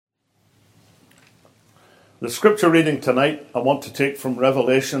The scripture reading tonight I want to take from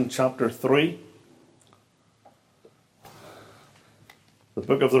Revelation chapter 3. The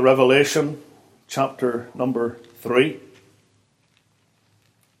book of the Revelation, chapter number 3.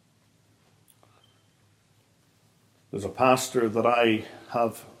 There's a pastor that I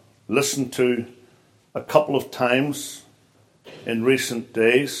have listened to a couple of times in recent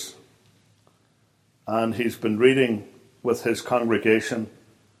days, and he's been reading with his congregation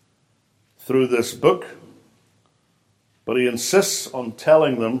through this book. But he insists on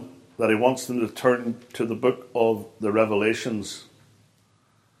telling them that he wants them to turn to the book of the Revelations.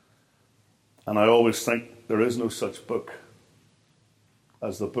 And I always think there is no such book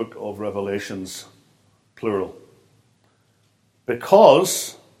as the book of Revelations, plural.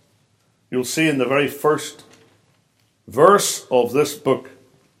 Because you'll see in the very first verse of this book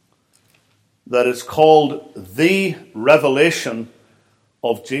that it's called the Revelation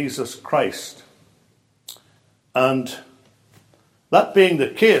of Jesus Christ. And that being the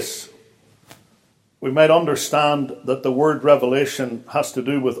case, we might understand that the word revelation has to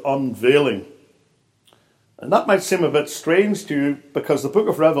do with unveiling. And that might seem a bit strange to you because the book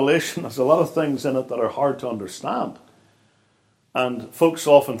of Revelation has a lot of things in it that are hard to understand. And folks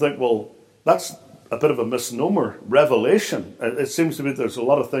often think, well, that's a bit of a misnomer, revelation. It seems to be there's a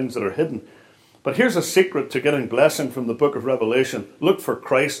lot of things that are hidden. But here's a secret to getting blessing from the book of Revelation. Look for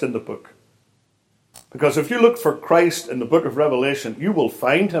Christ in the book. Because if you look for Christ in the book of Revelation, you will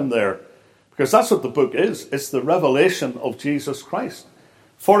find him there. Because that's what the book is. It's the revelation of Jesus Christ.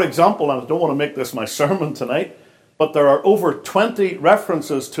 For example, and I don't want to make this my sermon tonight, but there are over 20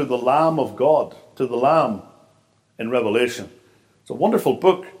 references to the Lamb of God, to the Lamb in Revelation. It's a wonderful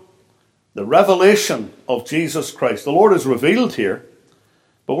book. The revelation of Jesus Christ. The Lord is revealed here.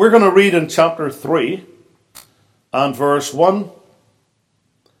 But we're going to read in chapter 3 and verse 1.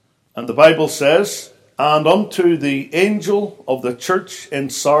 And the Bible says, "And unto the angel of the church in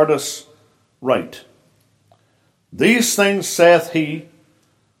Sardis write, These things saith he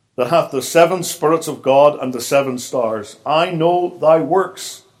that hath the 7 spirits of God and the 7 stars. I know thy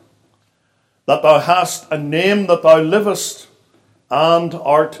works, that thou hast a name that thou livest, and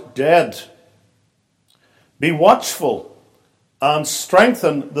art dead. Be watchful, and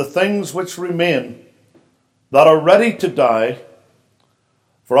strengthen the things which remain, that are ready to die,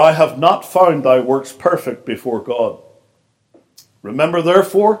 for I have not found thy works perfect before God. Remember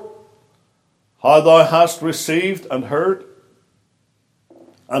therefore how thou hast received and heard,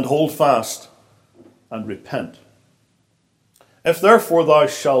 and hold fast and repent. If therefore thou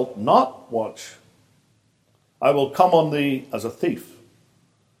shalt not watch, I will come on thee as a thief,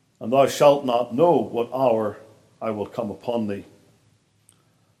 and thou shalt not know what hour I will come upon thee.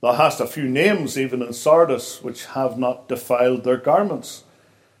 Thou hast a few names even in Sardis, which have not defiled their garments,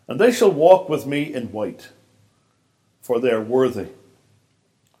 and they shall walk with me in white, for they are worthy.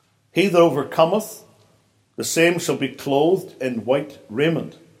 He that overcometh, the same shall be clothed in white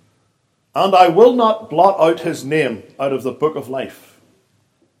raiment. And I will not blot out his name out of the book of life,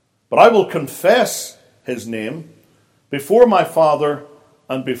 but I will confess his name before my Father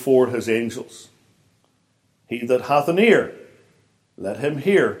and before his angels. He that hath an ear, let him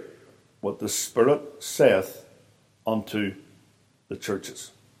hear what the Spirit saith unto the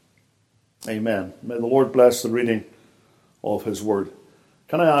churches." Amen. May the Lord bless the reading of his word.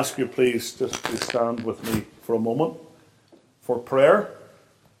 Can I ask you please just to stand with me for a moment for prayer?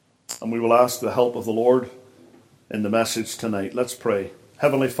 And we will ask the help of the Lord in the message tonight. Let's pray.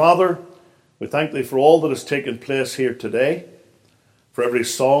 Heavenly Father, we thank thee for all that has taken place here today, for every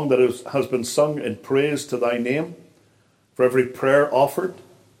song that has been sung in praise to thy name, for every prayer offered,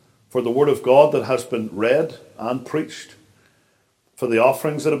 for the word of God that has been read and preached, for the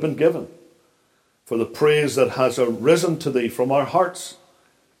offerings that have been given, for the praise that has arisen to thee from our hearts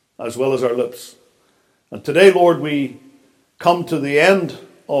as well as our lips. And today, Lord, we come to the end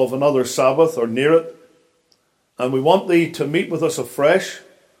of another Sabbath, or near it, and we want thee to meet with us afresh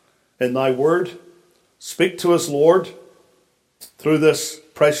in thy word. Speak to us, Lord, through this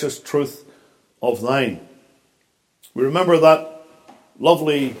precious truth of thine. We remember that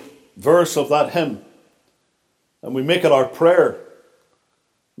lovely verse of that hymn, and we make it our prayer.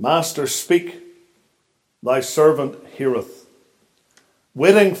 Master, speak, thy servant heareth,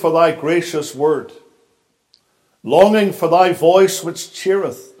 waiting for thy gracious word, longing for thy voice which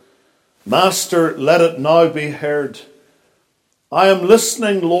cheereth. Master, let it now be heard. I am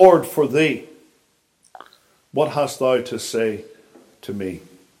listening, Lord, for thee. What hast thou to say to me?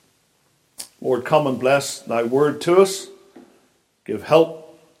 Lord, come and bless thy word to us. Give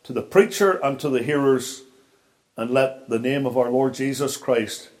help to the preacher and to the hearers, and let the name of our Lord Jesus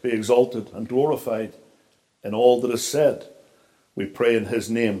Christ be exalted and glorified in all that is said. We pray in his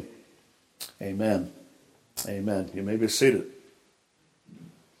name. Amen. Amen. You may be seated.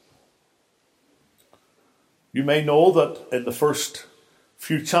 You may know that in the first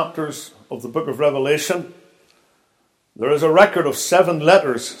few chapters of the book of Revelation, there is a record of 7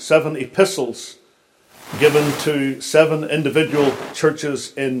 letters, 7 epistles given to 7 individual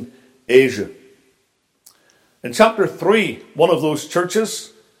churches in Asia. In chapter 3, one of those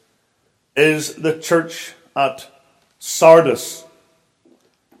churches is the church at Sardis.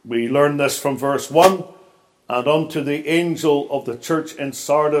 We learn this from verse 1, and unto the angel of the church in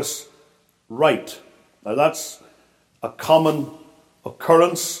Sardis write. Now that's a common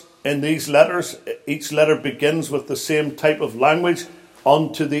occurrence in these letters. Each letter begins with the same type of language,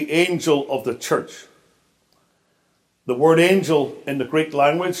 unto the angel of the church. The word angel in the Greek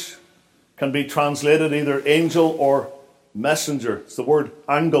language can be translated either angel or messenger. It's the word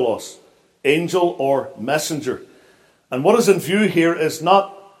angelos, angel or messenger. And what is in view here is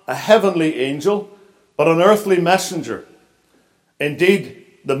not a heavenly angel, but an earthly messenger. Indeed,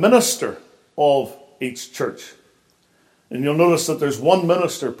 the minister of each church. And you'll notice that there's one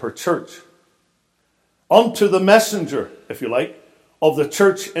minister per church. Unto the messenger, if you like, of the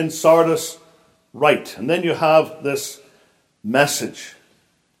church in Sardis write. And then you have this message.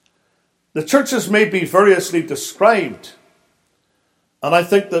 The churches may be variously described. And I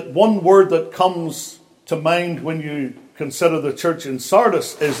think that one word that comes to mind when you consider the church in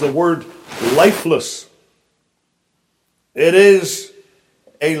Sardis is the word lifeless. It is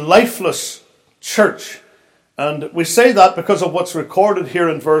a lifeless church. And we say that because of what's recorded here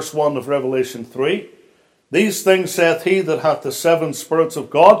in verse 1 of Revelation 3. These things saith he that hath the 7 spirits of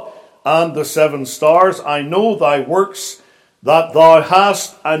God and the 7 stars. I know thy works, that thou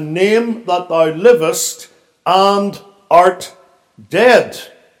hast a name, that thou livest and art dead.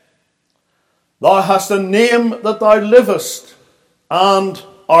 Thou hast a name, that thou livest and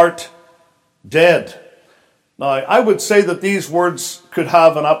art dead. Now, I would say that these words could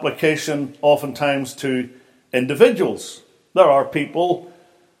have an application oftentimes to individuals. There are people,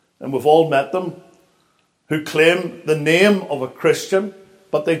 and we've all met them, who claim the name of a Christian,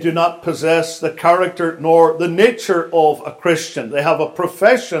 but they do not possess the character nor the nature of a Christian. They have a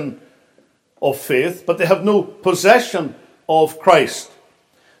profession of faith, but they have no possession of Christ.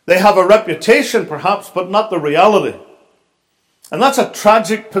 They have a reputation, perhaps, but not the reality. And that's a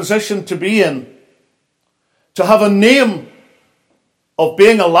tragic position to be in. To have a name of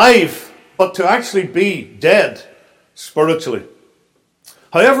being alive, but to actually be dead spiritually.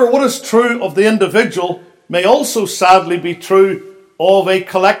 However, what is true of the individual may also sadly be true of a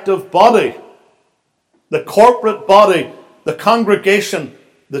collective body. The corporate body, the congregation,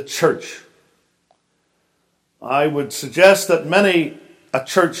 the church. I would suggest that many a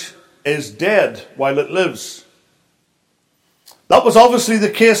church is dead while it lives. That was obviously the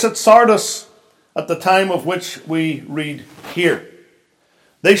case at Sardis at the time of which we read here.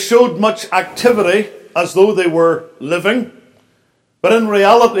 They showed much activity as though they were living, but in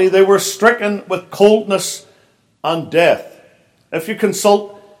reality they were stricken with coldness and death. If you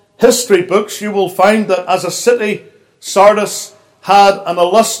consult history books, you will find that as a city, Sardis had an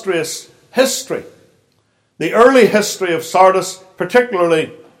illustrious history. The early history of Sardis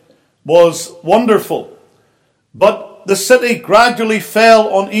particularly was wonderful, but the city gradually fell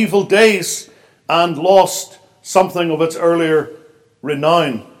on evil days and lost something of its earlier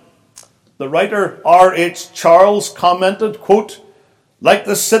renown. The writer R.H. Charles commented, quote, like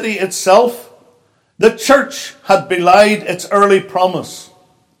the city itself, the church had belied its early promise.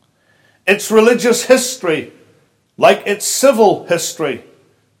 Its religious history, like its civil history,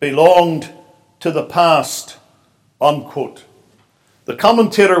 belonged to the past, unquote. The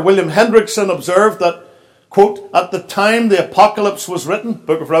commentator William Hendrickson observed that, quote, at the time the apocalypse was written,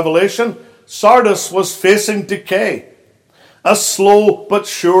 book of Revelation, Sardis was facing decay, a slow but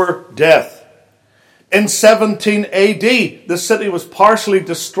sure death. In 17 AD, the city was partially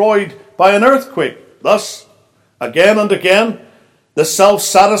destroyed by an earthquake. Thus, again and again, the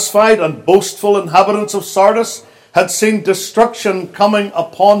self-satisfied and boastful inhabitants of Sardis had seen destruction coming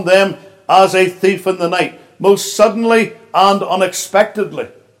upon them as a thief in the night, most suddenly and unexpectedly.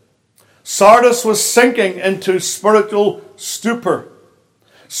 Sardis was sinking into spiritual stupor.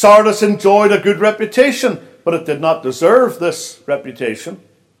 Sardis enjoyed a good reputation, but it did not deserve this reputation.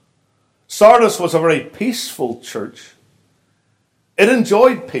 Sardis was a very peaceful church. It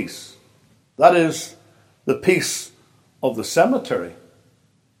enjoyed peace. That is, the peace of the cemetery.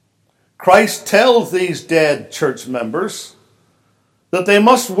 Christ tells these dead church members that they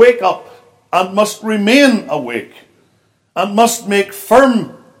must wake up and must remain awake and must make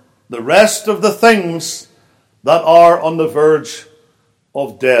firm the rest of the things that are on the verge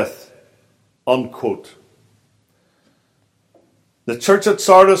of death, unquote. The church at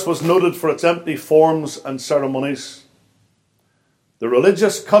Sardis was noted for its empty forms and ceremonies, the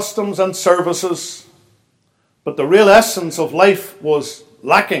religious customs and services, but the real essence of life was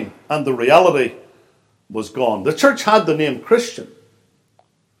lacking and the reality was gone. The church had the name Christian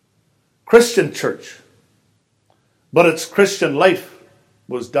church, but its Christian life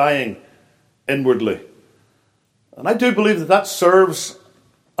was dying inwardly. And I do believe that that serves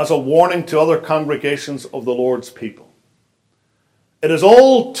as a warning to other congregations of the Lord's people. It is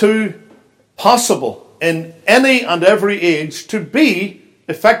all too possible in any and every age to be,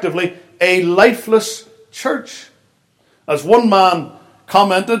 effectively, a lifeless church. As one man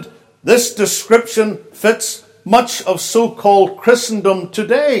commented, this description fits much of so-called Christendom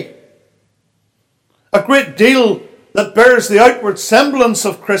today. A great deal that bears the outward semblance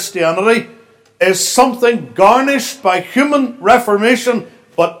of Christianity is something garnished by human reformation,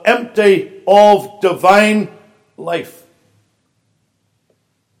 but empty of divine life.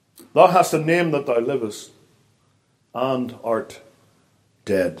 Thou hast a name that thou livest, and art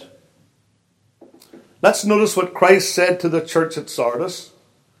dead. Let's notice what Christ said to the church at Sardis,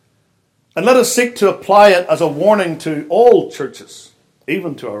 and let us seek to apply it as a warning to all churches,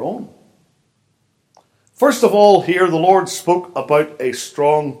 even to our own. First of all, here the Lord spoke about a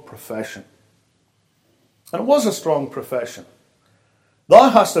strong profession. And it was a strong profession. Thou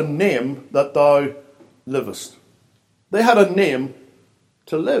hast a name that thou livest. They had a name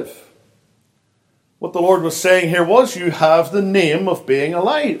to live. What the Lord was saying here was, you have the name of being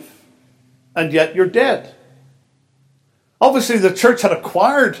alive, and yet you're dead. Obviously, the church had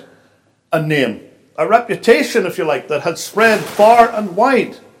acquired a name, a reputation, if you like, that had spread far and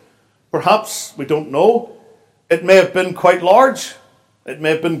wide. Perhaps, we don't know, it may have been quite large. It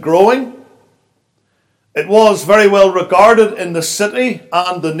may have been growing. It was very well regarded in the city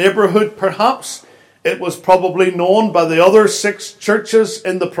and the neighbourhood, perhaps. It was probably known by the other 6 churches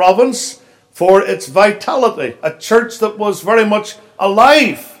in the province for its vitality. A church that was very much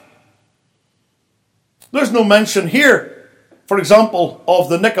alive. There's no mention here, for example, of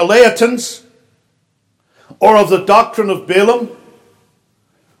the Nicolaitans, or of the doctrine of Balaam,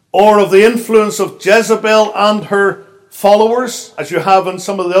 or of the influence of Jezebel and her followers, as you have in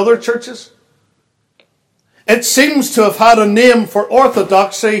some of the other churches. It seems to have had a name for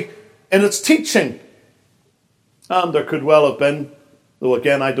orthodoxy in its teaching. And there could well have been, though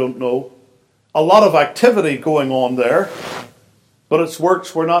again I don't know, a lot of activity going on there, but its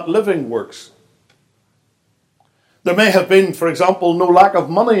works were not living works. There may have been, for example, no lack of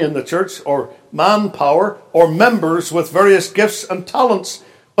money in the church, or manpower, or members with various gifts and talents,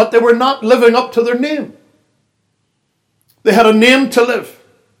 but they were not living up to their name. They had a name to live,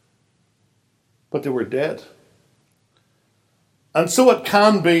 but they were dead. And so it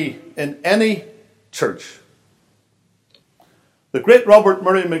can be in any church. The great Robert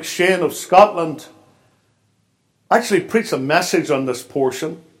Murray McCheyne of Scotland actually preached a message on this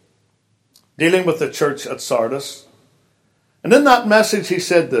portion, dealing with the church at Sardis. And in that message he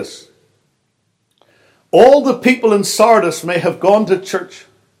said this: all the people in Sardis may have gone to church,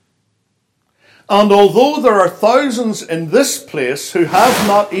 and although there are thousands in this place who have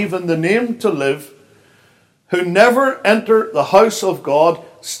not even the name to live, who never enter the house of God,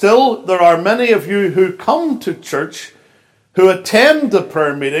 still there are many of you who come to church, who attend the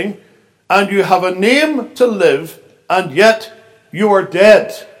prayer meeting, and you have a name to live, and yet you are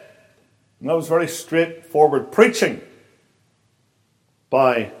dead. And that was very straightforward preaching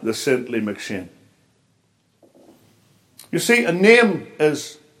by the saintly McCheyne. You see, a name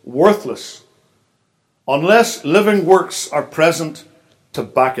is worthless unless living works are present to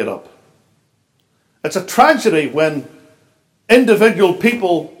back it up. It's a tragedy when individual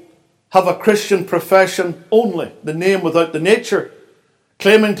people have a Christian profession only, the name without the nature,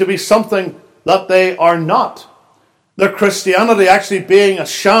 claiming to be something that they are not. Their Christianity actually being a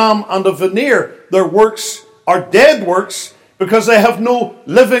sham and a veneer. Their works are dead works because they have no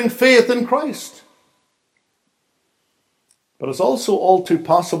living faith in Christ. But it's also all too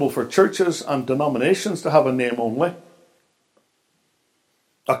possible for churches and denominations to have a name only,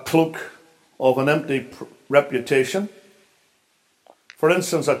 a cloak of an empty reputation. For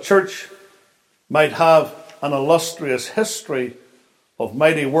instance, a church might have an illustrious history of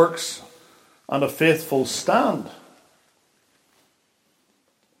mighty works and a faithful stand.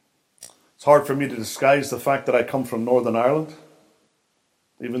 It's hard for me to disguise the fact that I come from Northern Ireland,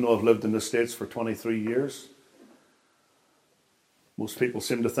 even though I've lived in the States for 23 years. Most people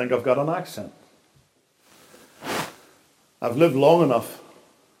seem to think I've got an accent. I've lived long enough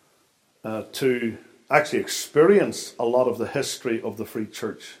to actually experience a lot of the history of the Free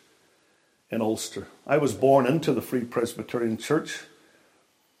Church in Ulster. I was born into the Free Presbyterian Church.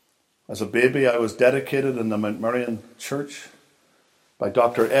 As a baby, I was dedicated in the Mount Merion Church by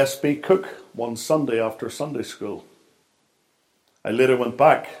Dr. S.B. Cook one Sunday after Sunday school. I later went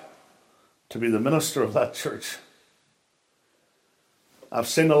back to be the minister of that church. I've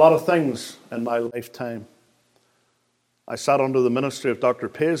seen a lot of things in my lifetime. I sat under the ministry of Dr.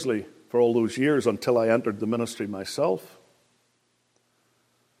 Paisley for all those years until I entered the ministry myself.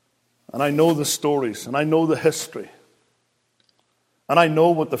 And I know the stories, and I know the history. And I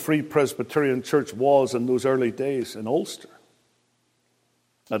know what the Free Presbyterian Church was in those early days in Ulster,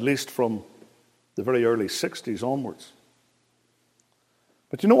 at least from the very early 60s onwards.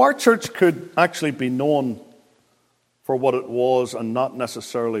 But our church could actually be known for what it was and not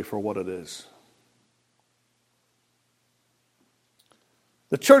necessarily for what it is.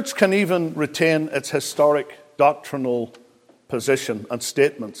 The church can even retain its historic doctrinal position and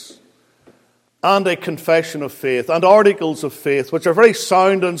statements, and a confession of faith and articles of faith, which are very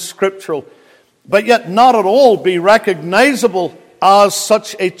sound and scriptural, but yet not at all be recognizable as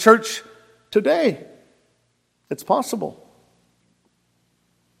such a church today. It's possible.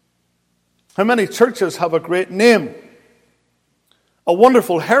 How many churches have a great name, a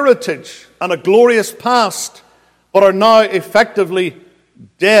wonderful heritage, and a glorious past, but are now effectively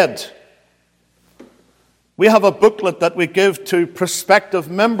dead? We have a booklet that we give to prospective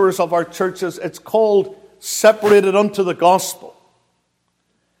members of our churches. It's called Separated Unto the Gospel.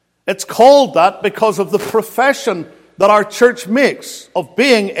 It's called that because of the profession that our church makes of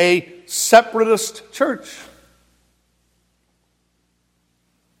being a separatist church.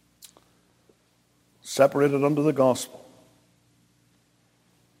 Separated unto the gospel.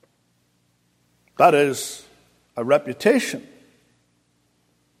 That is a reputation.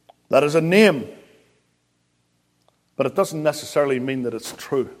 That is a name. But it doesn't necessarily mean that it's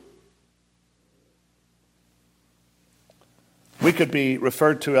true. We could be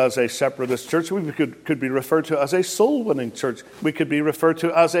referred to as a separatist church. We could be referred to as a soul-winning church. We could be referred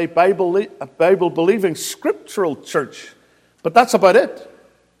to as a Bible-believing scriptural church. But that's about it.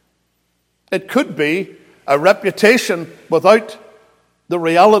 It could be a reputation without the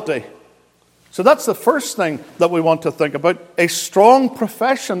reality. So that's the first thing that we want to think about. A strong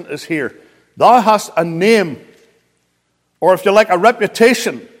profession is here. Thou hast a name, or if you like, a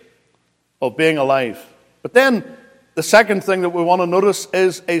reputation of being alive. But then the second thing that we want to notice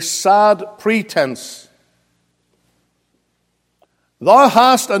is a sad pretense. Thou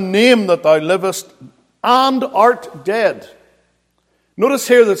hast a name that thou livest and art dead. Notice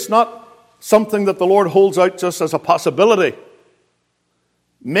here that's not something that the Lord holds out just as a possibility.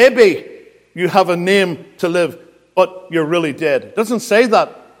 Maybe you have a name to live, but you're really dead. It doesn't say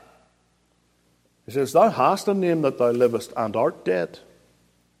that. It says, thou hast a name that thou livest and art dead.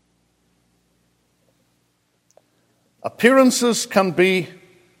 Appearances can be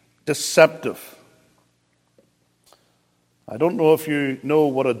deceptive. I don't know if you know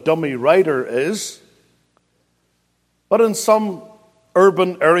what a dummy rider is, but in some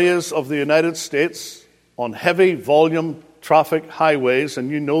urban areas of the United States, on heavy volume traffic highways, and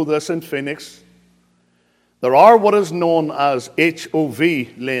you know this in Phoenix, there are what is known as HOV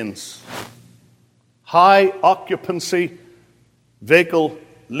lanes, high occupancy vehicle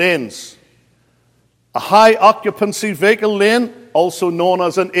lanes. A high occupancy vehicle lane, also known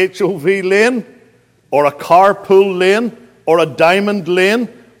as an HOV lane, or a carpool lane, or a diamond lane,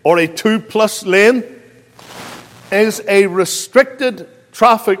 or a 2+ lane, is a restricted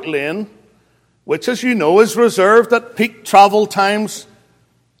traffic lane, which, as you know, is reserved at peak travel times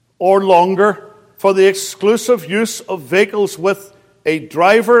or longer for the exclusive use of vehicles with a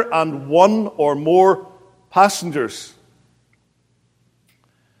driver and one or more passengers.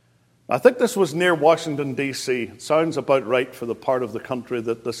 I think this was near Washington, D.C. It sounds about right for the part of the country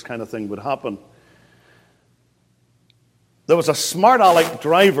that this kind of thing would happen. There was a smart aleck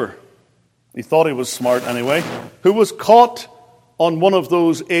driver, he thought he was smart anyway, who was caught on one of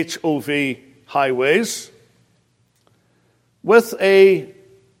those HOV highways with a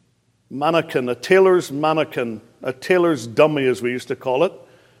mannequin, a tailor's mannequin, a tailor's dummy as we used to call it,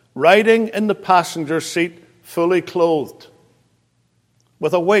 riding in the passenger seat fully clothed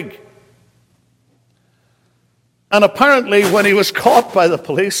with a wig. And apparently when he was caught by the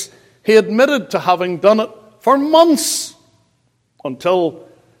police, he admitted to having done it for months until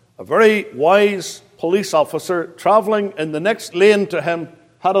a very wise police officer traveling in the next lane to him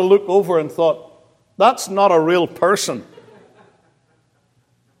had a look over and thought, that's not a real person.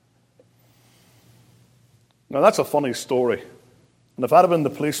 Now that's a funny story. And if I'd have been the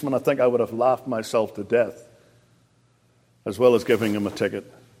policeman, I think I would have laughed myself to death, as well as giving him a ticket.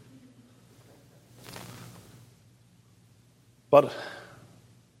 But,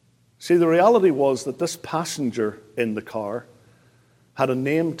 see, the reality was that this passenger in the car had a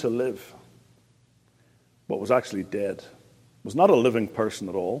name to live, but was actually dead. Was not a living person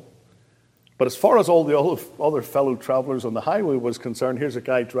at all. But as far as all the other fellow travelers on the highway was concerned, here's a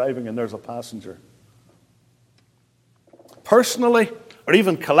guy driving and there's a passenger. Personally, or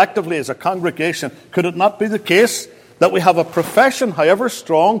even collectively as a congregation, could it not be the case that we have a profession, however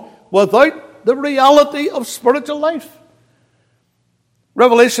strong, without the reality of spiritual life?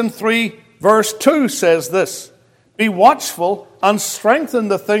 Revelation 3 verse 2 says this, "Be watchful and strengthen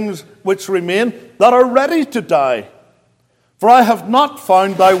the things which remain that are ready to die. For I have not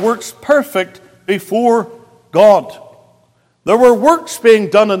found thy works perfect before God." There were works being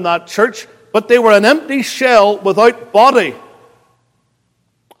done in that church, but they were an empty shell without body.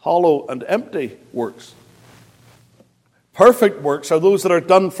 Hollow and empty works. Perfect works are those that are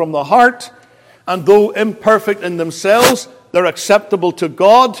done from the heart, and though imperfect in themselves, they're acceptable to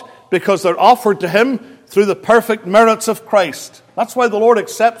God because they're offered to Him through the perfect merits of Christ. That's why the Lord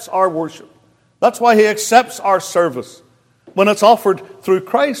accepts our worship. That's why He accepts our service, when it's offered through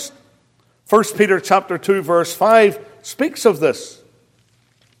Christ. 1 Peter chapter 2 verse 5 speaks of this.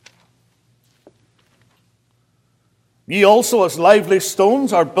 "Ye also as lively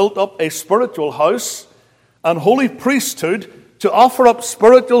stones are built up a spiritual house and holy priesthood to offer up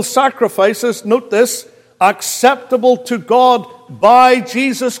spiritual sacrifices," note this, "acceptable to God by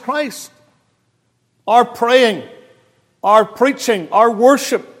Jesus Christ." Our praying, our preaching, our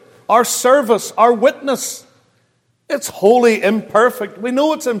worship, our service, our witness, it's wholly imperfect. We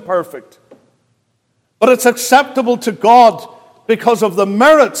know it's imperfect. But it's acceptable to God because of the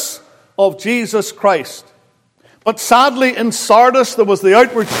merits of Jesus Christ. But sadly, in Sardis, there was the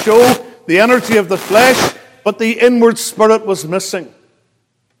outward show, the energy of the flesh, but the inward spirit was missing.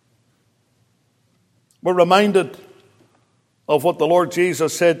 We're reminded of what the Lord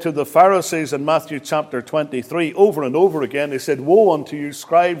Jesus said to the Pharisees in Matthew chapter 23. Over and over again, He said, "Woe unto you,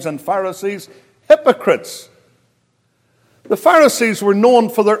 scribes and Pharisees, hypocrites!" The Pharisees were known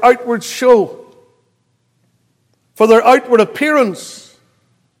for their outward show, for their outward appearance.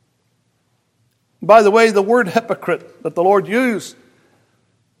 By the way, the word hypocrite that the Lord used,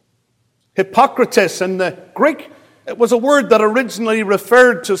 hypocrites in the Greek, it was a word that originally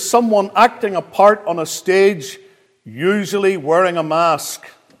referred to someone acting a part on a stage, usually wearing a mask.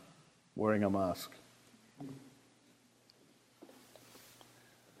 Wearing a mask.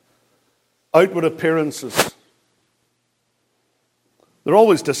 Outward appearances. They're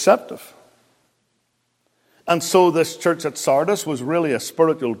always deceptive. And so this church at Sardis was really a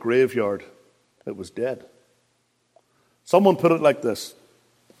spiritual graveyard. It was dead. Someone put it like this: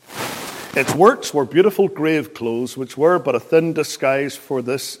 its works were beautiful grave clothes, which were but a thin disguise for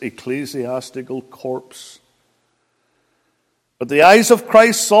this ecclesiastical corpse. But the eyes of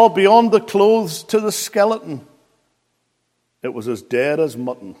Christ saw beyond the clothes to the skeleton. It was as dead as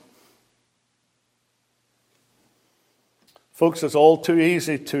mutton. Folks, it's all too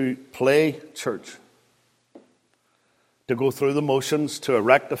easy to play church, to go through the motions, to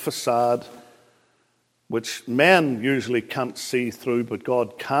erect a facade, which men usually can't see through, but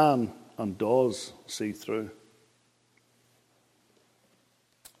God can and does see through.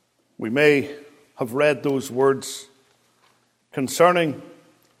 We may have read those words concerning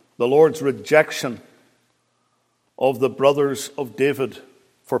the Lord's rejection of the brothers of David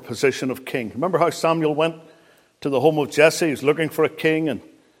for position of king. Remember how Samuel went to the home of Jesse? He's looking for a king, and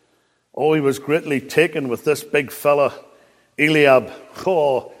he was greatly taken with this big fella, Eliab.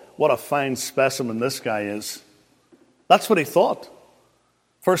 Oh, what a fine specimen this guy is. That's what he thought.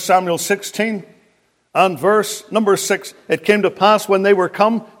 1 Samuel 16 and verse number 6. It came to pass when they were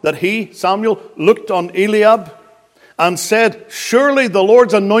come that he, Samuel, looked on Eliab and said, "Surely the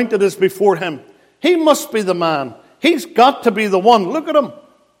Lord's anointed is before him. He must be the man. He's got to be the one. Look at him."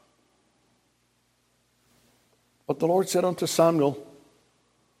 But the Lord said unto Samuel,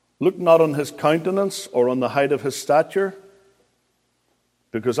 "Look not on his countenance or on the height of his stature,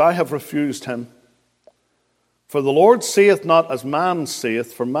 because I have refused him. For the Lord seeth not as man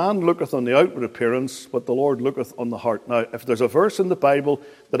seeth, for man looketh on the outward appearance, but the Lord looketh on the heart." Now, if there's a verse in the Bible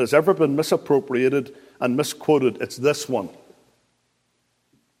that has ever been misappropriated and misquoted, it's this one.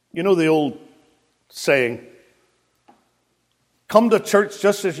 You know the old saying, "Come to church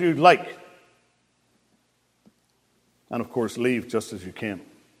just as you like, and of course leave just as you came."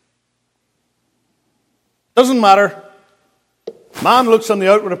 Doesn't matter Man looks on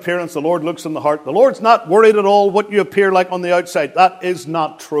the outward appearance, the Lord looks on the heart. The Lord's not worried at all what you appear like on the outside. That is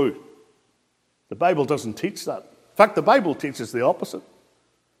not true. The Bible doesn't teach that. In fact, the Bible teaches the opposite.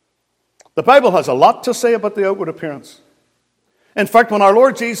 The Bible has a lot to say about the outward appearance. In fact, when our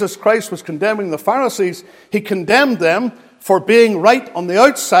Lord Jesus Christ was condemning the Pharisees, he condemned them for being right on the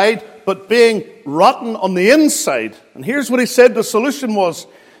outside, but being rotten on the inside. And here's what he said the solution was: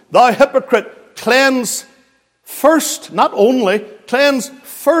 "Thou hypocrite, cleanse first," not only, cleanse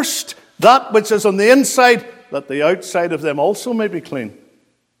first that which is on the inside, that the outside of them also may be clean.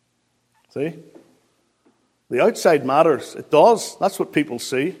 See? The outside matters. It does. That's what people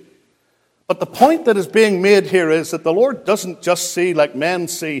see. But the point that is being made here is that the Lord doesn't just see, like men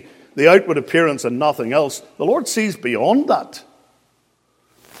see, the outward appearance and nothing else. The Lord sees beyond that.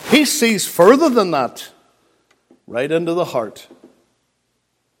 He sees further than that, right into the heart.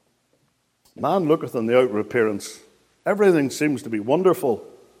 Man looketh on the outward appearance. Everything seems to be wonderful.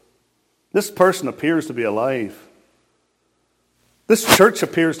 This person appears to be alive. This church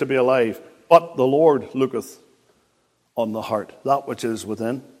appears to be alive. But the Lord looketh on the heart, that which is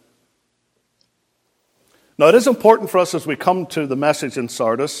within. Now, it is important for us as we come to the message in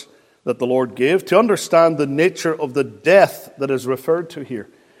Sardis that the Lord gave to understand the nature of the death that is referred to here.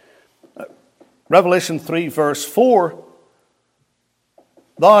 Revelation 3, verse 4,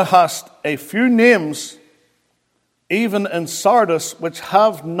 "Thou hast a few names, even in Sardis, which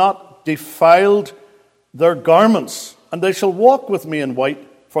have not defiled their garments, and they shall walk with me in white,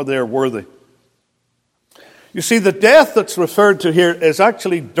 for they are worthy." You see, the death that's referred to here is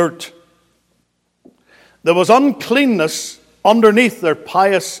actually dirt. There was uncleanness underneath their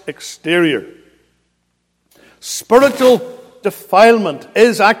pious exterior. Spiritual defilement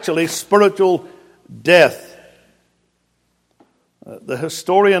is actually spiritual death. The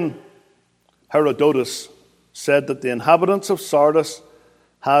historian Herodotus said that the inhabitants of Sardis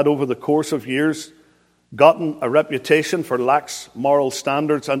had, over the course of years, gotten a reputation for lax moral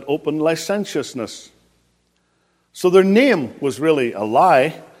standards and open licentiousness. So their name was really a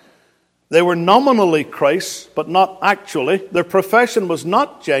lie. They were nominally Christ's, but not actually. Their profession was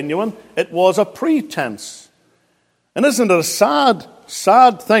not genuine. It was a pretense. And isn't it a sad,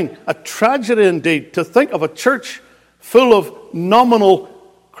 sad thing, a tragedy indeed, to think of a church full of nominal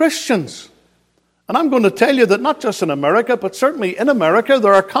Christians? And I'm going to tell you that not just in America, but certainly in America,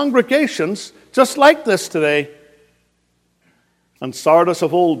 there are congregations just like this today. And Sardis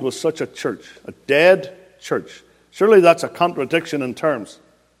of old was such a church, a dead church. Surely that's a contradiction in terms.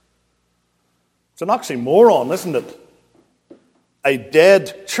 It's an oxymoron, isn't it? A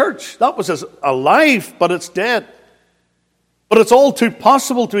dead church. That was as alive, but it's dead. But it's all too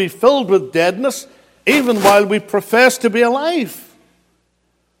possible to be filled with deadness, even while we profess to be alive.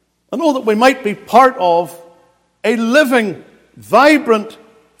 I know that we might be part of a living, vibrant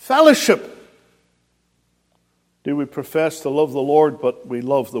fellowship. Do we profess to love the Lord, but we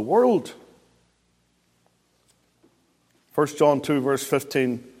love the world? 1 John 2, verse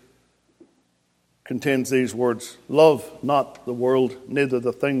 15 contains these words: "Love not the world, neither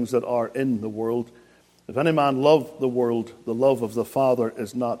the things that are in the world. If any man love the world, the love of the Father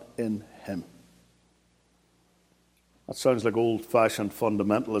is not in him." That sounds like old-fashioned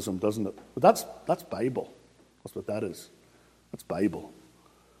fundamentalism, doesn't it? But that's Bible. That's what that is. That's Bible.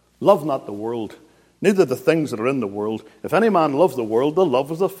 Love not the world, neither the things that are in the world. If any man love the world, the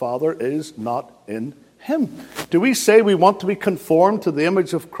love of the Father is not in him. Do we say we want to be conformed to the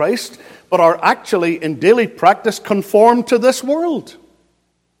image of Christ, but are actually in daily practice conformed to this world?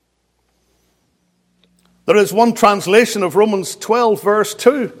 There is one translation of Romans 12, verse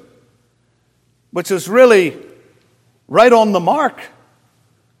 2, which is really right on the mark.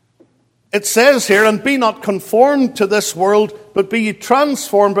 It says here, "And be not conformed to this world, but be ye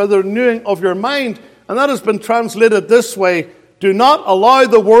transformed by the renewing of your mind." And that has been translated this way: "Do not allow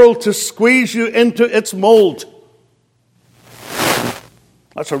the world to squeeze you into its mold."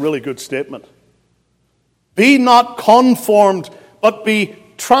 That's a really good statement. Be not conformed, but be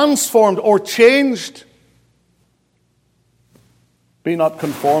transformed or changed. Be not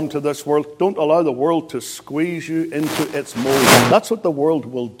conformed to this world. Don't allow the world to squeeze you into its mold. That's what the world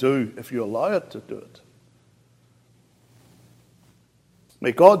will do if you allow it to do it.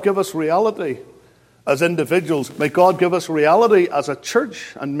 May God give us reality as individuals. May God give us reality as a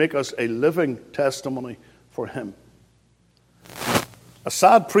church and make us a living testimony for Him. A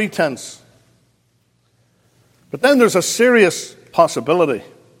sad pretense. But then there's a serious possibility.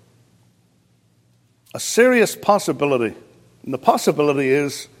 A serious possibility. And the possibility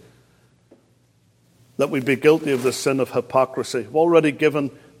is that we'd be guilty of the sin of hypocrisy. I've already given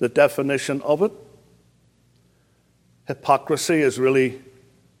the definition of it. hypocrisy is really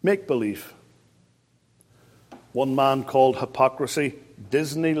make-believe. One man called hypocrisy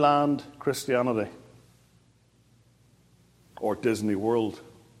Disneyland Christianity, or Disney World,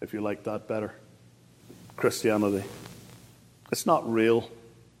 if you like that better, Christianity. It's not real.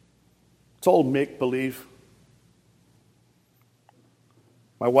 It's all make-believe.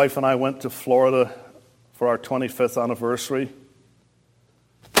 My wife and I went to Florida for our 25th anniversary,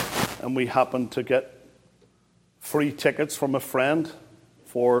 and we happened to get free tickets from a friend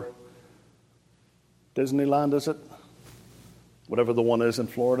for Disneyland, is it? Whatever the one is in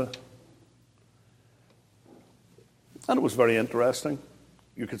Florida. And it was very interesting.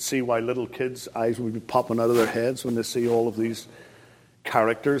 You could see why little kids' eyes would be popping out of their heads when they see all of these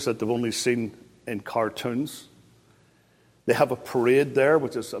characters that they've only seen in cartoons. They have a parade there,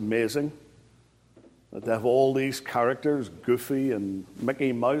 which is amazing. They have all these characters, Goofy and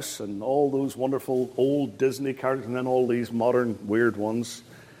Mickey Mouse and all those wonderful old Disney characters, and then all these modern weird ones.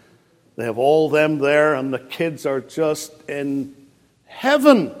 They have all them there, and the kids are just in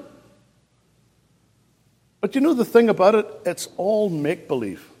heaven. But you know the thing about it? It's all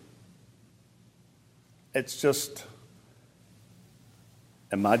make-believe. It's just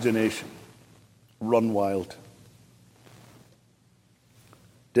imagination, run wild.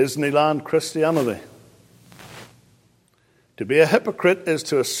 Disneyland Christianity. To be a hypocrite is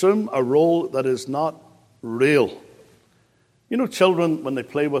to assume a role that is not real. You know, children, when they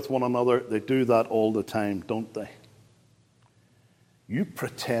play with one another, they do that all the time, don't they? You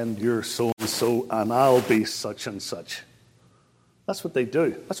pretend you're so-and-so, and I'll be such and such. That's what they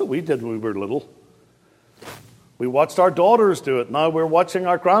do. That's what we did when we were little. We watched our daughters do it. Now we're watching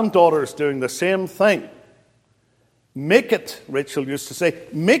our granddaughters doing the same thing. Make it, Rachel used to say,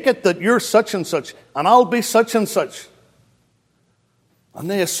 make it that you're such and such, and I'll be such and such. And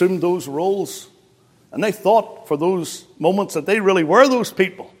they assumed those roles. And they thought for those moments that they really were those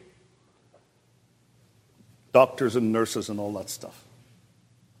people. Doctors and nurses and all that stuff.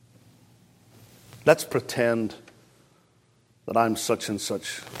 Let's pretend that I'm such and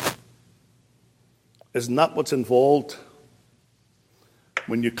such. Isn't that what's involved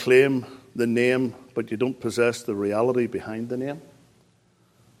when you claim the name but you don't possess the reality behind the name?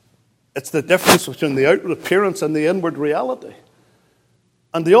 It's the difference between the outward appearance and the inward reality.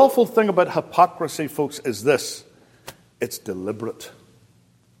 And the awful thing about hypocrisy, folks, is this. It's deliberate.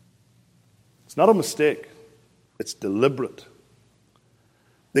 It's not a mistake. It's deliberate.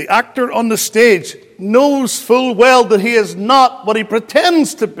 The actor on the stage knows full well that he is not what he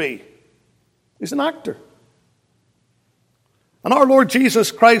pretends to be. He's an actor. And our Lord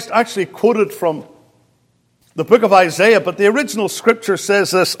Jesus Christ actually quoted from the book of Isaiah, but the original scripture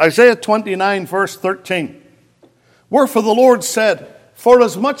says this, Isaiah 29, verse 13. Wherefore the Lord said, for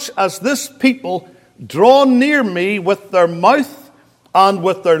as much as this people draw near me with their mouth and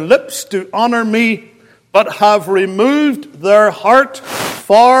with their lips to honor me, but have removed their heart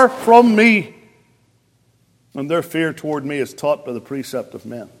far from me, and their fear toward me is taught by the precept of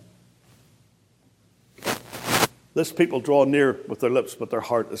men. This people draw near with their lips, but their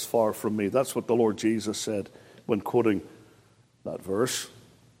heart is far from me. That's what the Lord Jesus said when quoting that verse.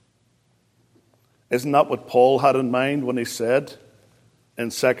 Isn't that what Paul had in mind when he said in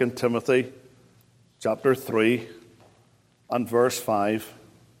 2 Timothy chapter 3 and verse 5,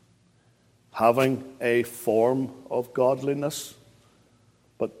 having a form of godliness,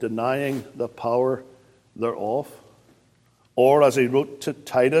 but denying the power thereof? Or as he wrote to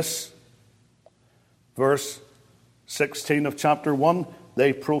Titus, verse 16 of chapter 1,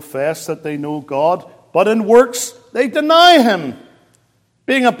 they profess that they know God, but in works they deny him,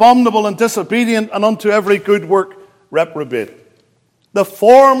 being abominable and disobedient, and unto every good work reprobate. The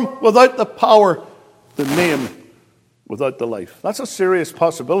form without the power, the name without the life. That's a serious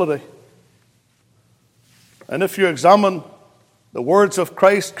possibility. And if you examine the words of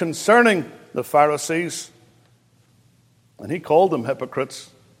Christ concerning the Pharisees, and he called them hypocrites,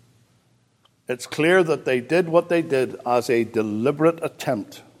 it's clear that they did what they did as a deliberate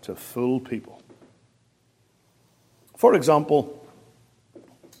attempt to fool people. For example,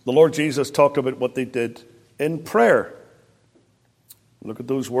 the Lord Jesus talked about what they did in prayer. Look at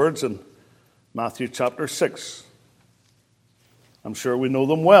those words in Matthew chapter 6. I'm sure we know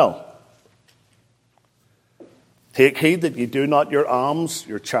them well. Take heed that ye do not your alms,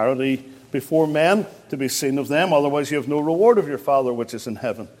 your charity, before men to be seen of them, otherwise you have no reward of your Father which is in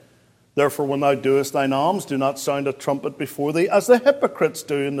heaven. Therefore, when thou doest thine alms, do not sound a trumpet before thee, as the hypocrites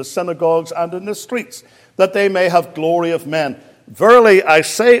do in the synagogues and in the streets, that they may have glory of men. Verily, I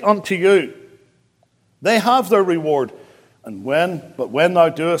say unto you, they have their reward. But when thou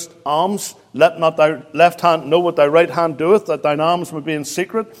doest alms, let not thy left hand know what thy right hand doeth, that thine alms may be in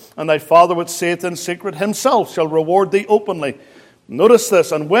secret, and thy Father which saith in secret himself shall reward thee openly. Notice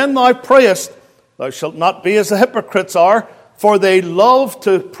this, and when thou prayest, thou shalt not be as the hypocrites are, for they love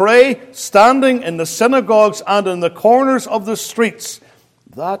to pray standing in the synagogues and in the corners of the streets,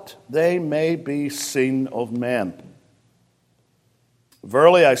 that they may be seen of men.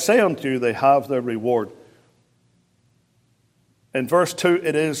 Verily I say unto you, they have their reward. In verse 2,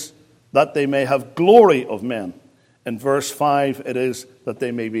 it is that they may have glory of men. In verse 5, it is that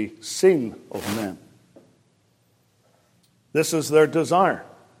they may be seen of men. This is their desire.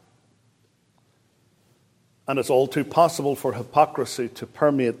 And it's all too possible for hypocrisy to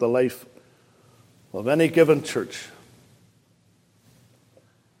permeate the life of any given church.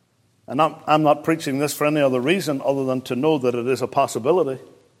 And I'm not preaching this for any other reason other than to know that it is a possibility,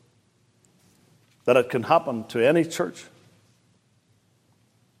 that it can happen to any church.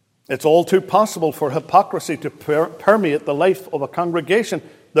 It's all too possible for hypocrisy to permeate the life of a congregation.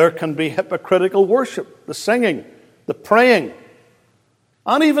 There can be hypocritical worship, the singing, the praying,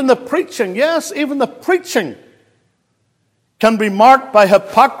 and even the preaching. Yes, even the preaching can be marked by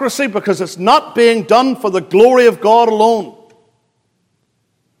hypocrisy because it's not being done for the glory of God alone.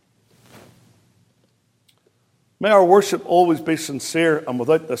 May our worship always be sincere and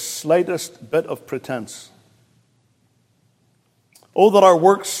without the slightest bit of pretense. Oh, that our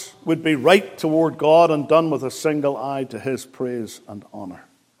works would be right toward God and done with a single eye to his praise and honor.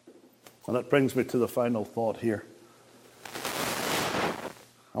 And that brings me to the final thought here.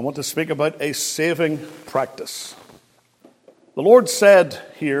 I want to speak about a saving practice. The Lord said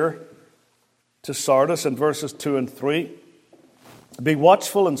here to Sardis in verses 2 and 3, be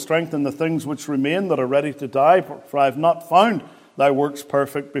watchful and strengthen the things which remain that are ready to die, for I have not found thy works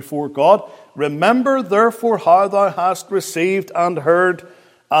perfect before God. Remember therefore how thou hast received and heard,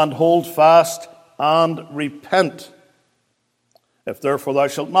 and hold fast and repent. If therefore thou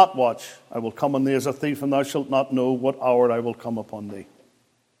shalt not watch, I will come on thee as a thief, and thou shalt not know what hour I will come upon thee.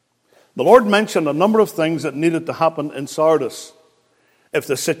 The Lord mentioned a number of things that needed to happen in Sardis if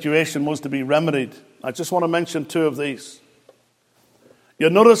the situation was to be remedied. I just want to mention two of these. You'll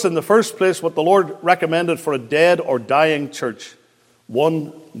notice in the first place what the Lord recommended for a dead or dying church.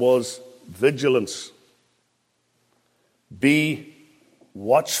 One was vigilance. Be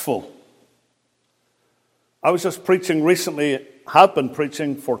watchful. I was just preaching recently, have been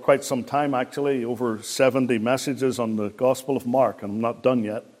preaching for quite some time actually, over 70 messages on the Gospel of Mark, and I'm not done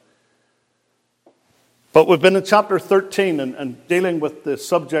yet. But we've been in chapter 13 and dealing with the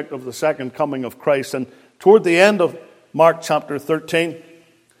subject of the second coming of Christ. And toward the end of Mark chapter 13,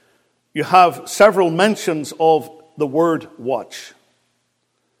 you have several mentions of the word watch.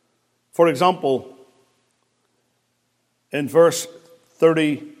 For example, in verse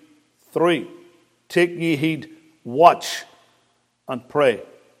 33, take ye heed, watch and pray.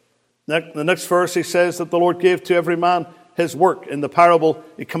 The next verse he says that the Lord gave to every man his work. In the parable,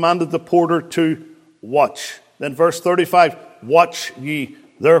 he commanded the porter to watch. Then verse 35, watch ye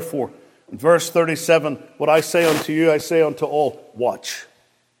therefore. In verse 37, what I say unto you, I say unto all, watch.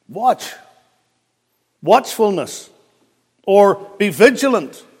 Watch. Watchfulness. Or be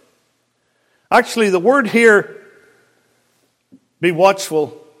vigilant. Actually, the word here, be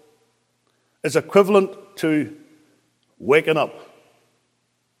watchful, is equivalent to waking up.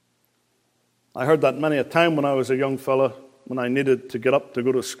 I heard that many a time when I was a young fella, when I needed to get up to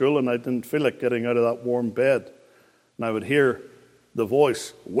go to school and I didn't feel like getting out of that warm bed. And I would hear the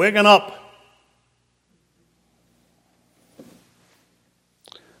voice, waking up.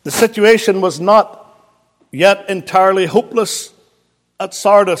 The situation was not yet entirely hopeless at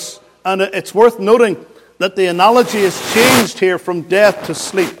Sardis. And it's worth noting that the analogy is changed here from death to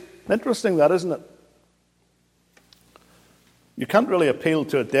sleep. Interesting that, isn't it? You can't really appeal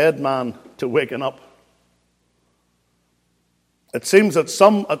to a dead man to waking up. It seems that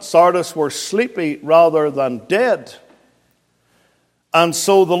some at Sardis were sleepy rather than dead. And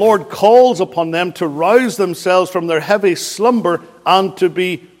so the Lord calls upon them to rouse themselves from their heavy slumber and to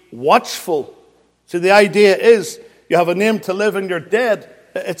be watchful. See, the idea is you have a name to live and you're dead.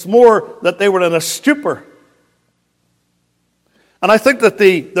 It's more that they were in a stupor. And I think that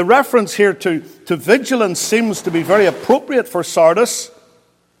the reference here to vigilance seems to be very appropriate for Sardis,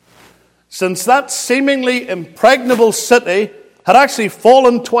 since that seemingly impregnable city had actually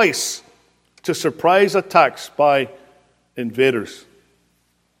fallen twice to surprise attacks by invaders.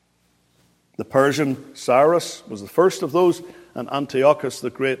 The Persian Cyrus was the first of those, and Antiochus the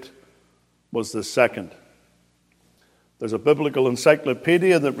Great was the second. There's a biblical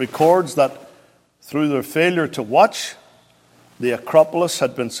encyclopedia that records that through their failure to watch, The Acropolis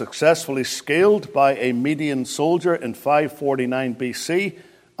had been successfully scaled by a Median soldier in 549 BC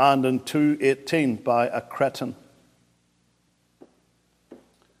and in 218 by a Cretan.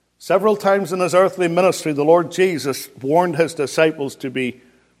 Several times in his earthly ministry, the Lord Jesus warned his disciples to be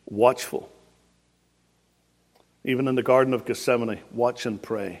watchful. Even in the Garden of Gethsemane, watch and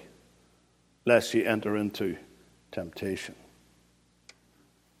pray, lest ye enter into temptation.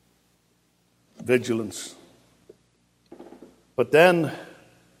 Vigilance. But then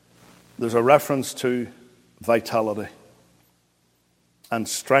there's a reference to vitality. And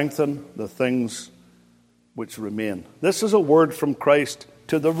strengthen the things which remain. This is a word from Christ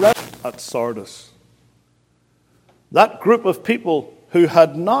to the rest at Sardis. That group of people who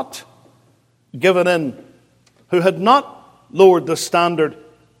had not given in, who had not lowered the standard,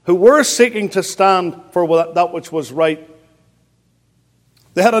 who were seeking to stand for that which was right.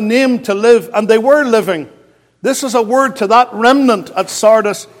 They had a name to live, and they were living. This is a word to that remnant at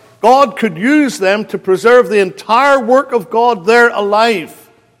Sardis. God could use them to preserve the entire work of God there alive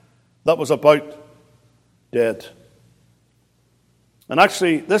that was about dead. And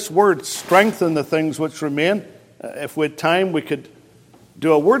actually, this word, strengthen the things which remain, if we had time, we could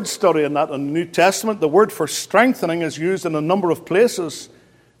do a word study on that in the New Testament. The word for strengthening is used in a number of places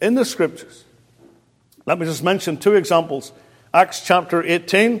in the Scriptures. Let me just mention two examples. Acts chapter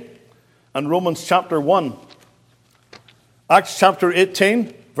 18 and Romans chapter 1. Acts chapter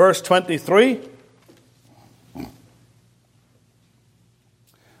 18, verse 23.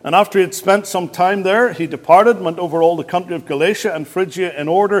 And after he had spent some time there, he departed and went over all the country of Galatia and Phrygia in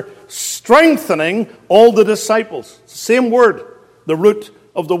order, strengthening all the disciples. Same word. The root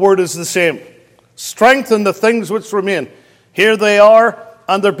of the word is the same. Strengthen the things which remain. Here they are,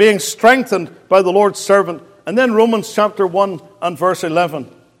 and they're being strengthened by the Lord's servant. And then Romans chapter 1 and verse 11.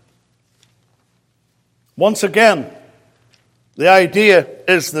 Once again, the idea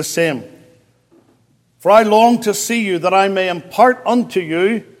is the same. For I long to see you, that I may impart unto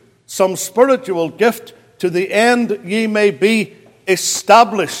you some spiritual gift, to the end ye may be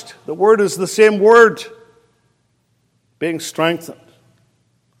established. The word is the same word. Being strengthened.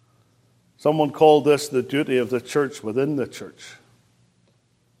 Someone called this the duty of the church within the church.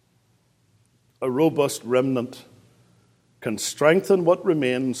 A robust remnant can strengthen what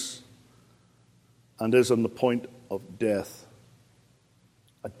remains and is on the point of death.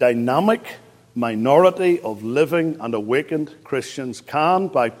 A dynamic minority of living and awakened Christians can,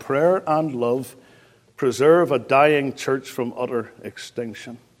 by prayer and love, preserve a dying church from utter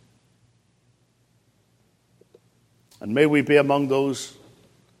extinction. And may we be among those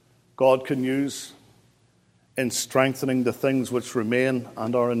God can use in strengthening the things which remain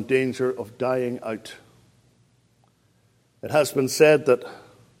and are in danger of dying out. It has been said that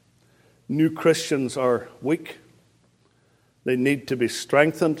new Christians are weak. They need to be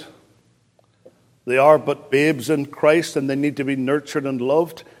strengthened. They are but babes in Christ, and they need to be nurtured and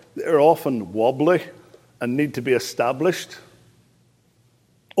loved. They're often wobbly and need to be established.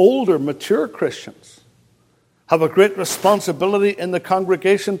 Older, mature Christians have a great responsibility in the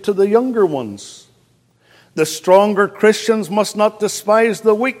congregation to the younger ones. The stronger Christians must not despise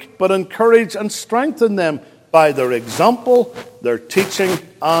the weak, but encourage and strengthen them by their example, their teaching,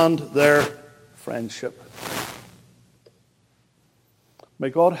 and their friendship. May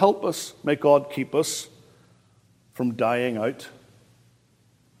God help us, may God keep us from dying out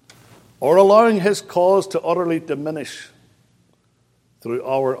or allowing his cause to utterly diminish through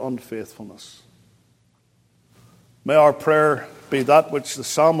our unfaithfulness. May our prayer be that which the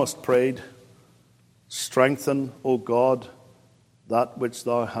psalmist prayed: strengthen, O God, that which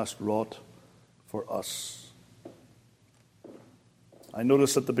thou hast wrought for us. I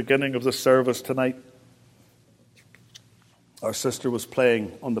noticed at the beginning of the service tonight, our sister was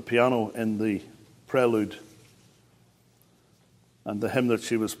playing on the piano in the prelude, and the hymn that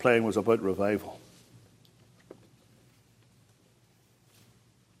she was playing was about revival.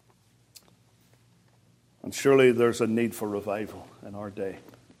 And surely there's a need for revival in our day.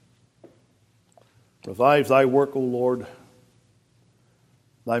 Revive thy work, O Lord.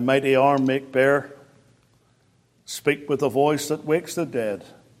 Thy mighty arm make bare. Speak with a voice that wakes the dead,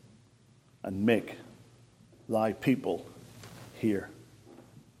 and make thy people hear.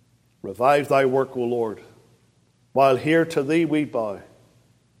 Revive thy work, O Lord, while here to thee we bow.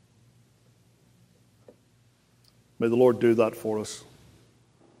 May the Lord do that for us,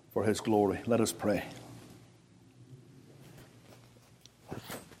 for his glory. Let us pray.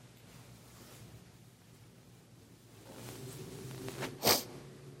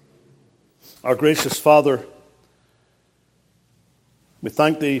 Our gracious Father, we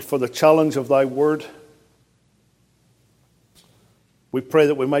thank thee for the challenge of thy word. We pray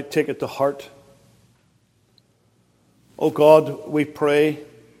that we might take it to heart. Oh God, we pray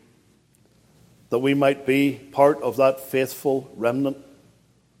that we might be part of that faithful remnant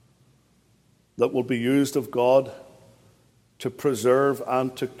that will be used of God to preserve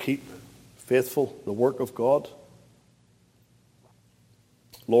and to keep faithful the work of God.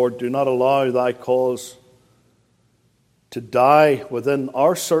 Lord, do not allow thy cause to die within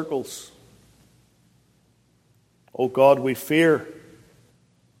our circles. Oh God, we fear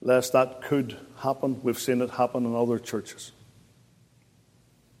lest that could happen. We've seen it happen in other churches.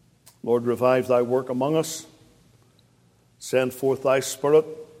 Lord, revive thy work among us. Send forth thy Spirit.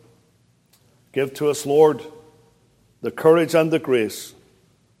 Give to us, Lord, the courage and the grace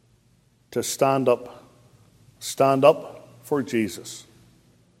to stand up for Jesus,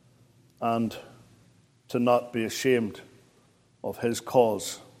 and to not be ashamed of his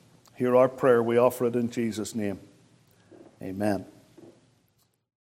cause. Hear our prayer. We offer it in Jesus' name. Amen.